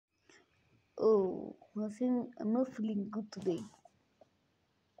Oh, I'm not feeling good today.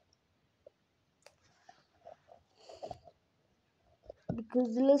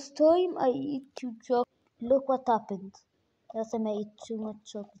 Because the last time I ate too chocolate, look what happened. Last time I ate too much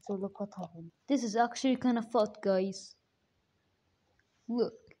chocolate, so look what happened. This is actually kind of fat, guys.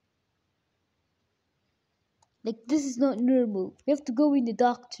 Look. Like, this is not normal. We have to go in the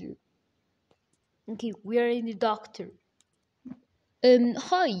doctor. Okay, we are in the doctor.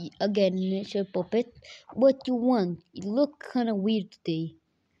 Hi again, Mr. Puppet. What you want? You look kind of weird today.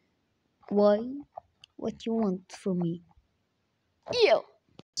 Why? What you want from me? Yeah.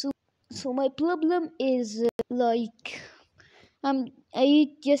 So my problem is I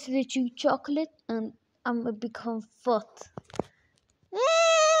ate yesterday too chocolate and I'm become fat.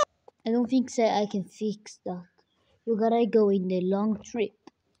 I don't think so I can fix that. You gotta go in the long trip.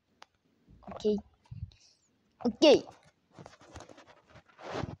 Okay. Okay.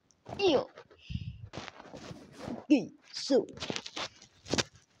 Ew. Okay.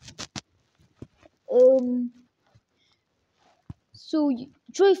 Um. So you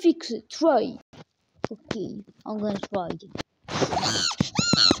try fix it. Try. Okay. I'm gonna try it.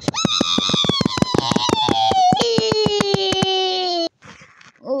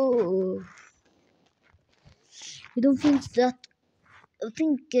 Oh. I don't think that. I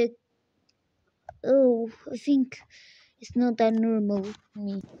think. I think it's not that normal for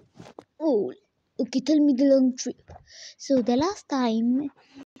me. Oh. Okay. Tell me the long trip. So the last time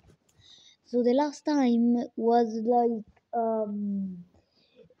was like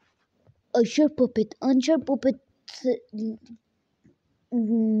a sharp puppet. On sharp puppet,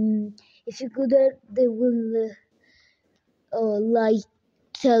 if you go there, they will like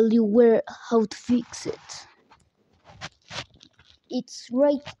tell you how to fix it. It's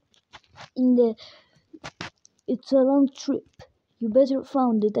right in the. It's a long trip. You better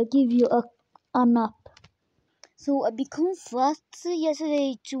found it. I give you a nap. So I become fat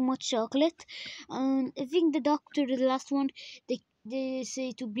yesterday. Too much chocolate, and I think the doctor, the last one, they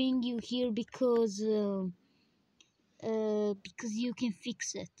say to bring you here because you can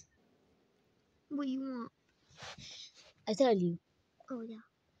fix it. What you want? I tell you. Oh yeah.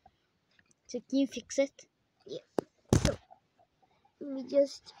 So can you fix it? Yeah. So let me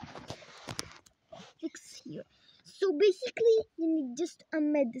just fix here. So basically, you need just a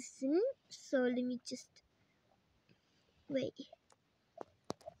medicine. So let me just wait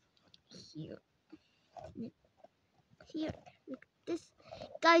here. Here, like this.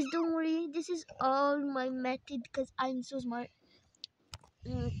 Guys, don't worry. This is all my method because I'm so smart.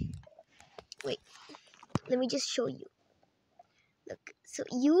 Wait, let me just show you. Look, so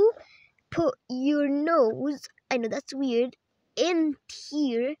you put your nose, I know that's weird, in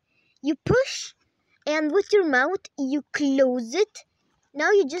here. You push, and with your mouth, you close it.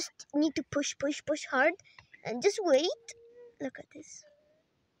 Now you just need to push hard, and just wait. Look at this.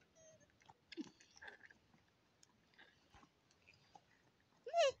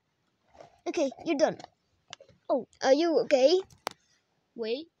 Okay, you're done. Oh, are you okay?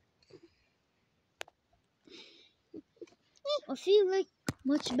 Wait. I feel like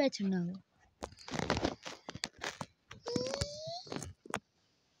much better now.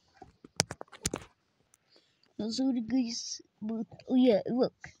 Sorry guys, but oh yeah,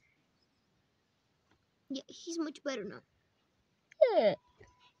 look. Yeah, he's much better now. Yeah.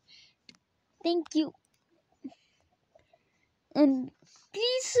 Thank you. And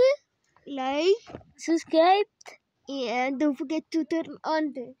please like, subscribe, and don't forget to turn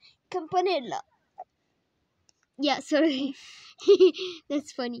on the campanella. Yeah, sorry.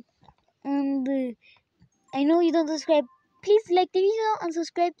 That's funny. And I know you don't subscribe. Please like the video and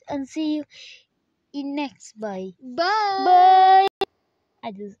subscribe, and see you in next. Bye. Bye.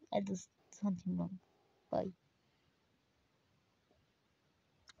 I just something wrong. Bye.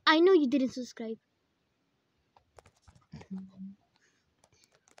 I know you didn't subscribe.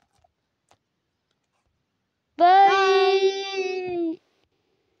 Bye.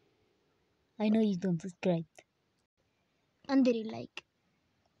 I know you don't subscribe. And didn't like.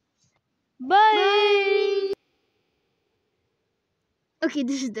 Bye. Okay,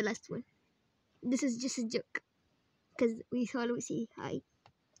 this is the last one. This is just a joke. Because we always say hi.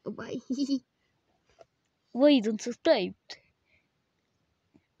 Oh, bye. Why you don't subscribe?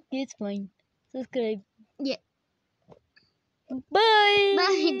 It's fine. Subscribe. Yeah. Bye.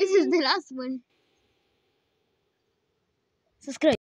 Bye. This is the last one. Subscribe.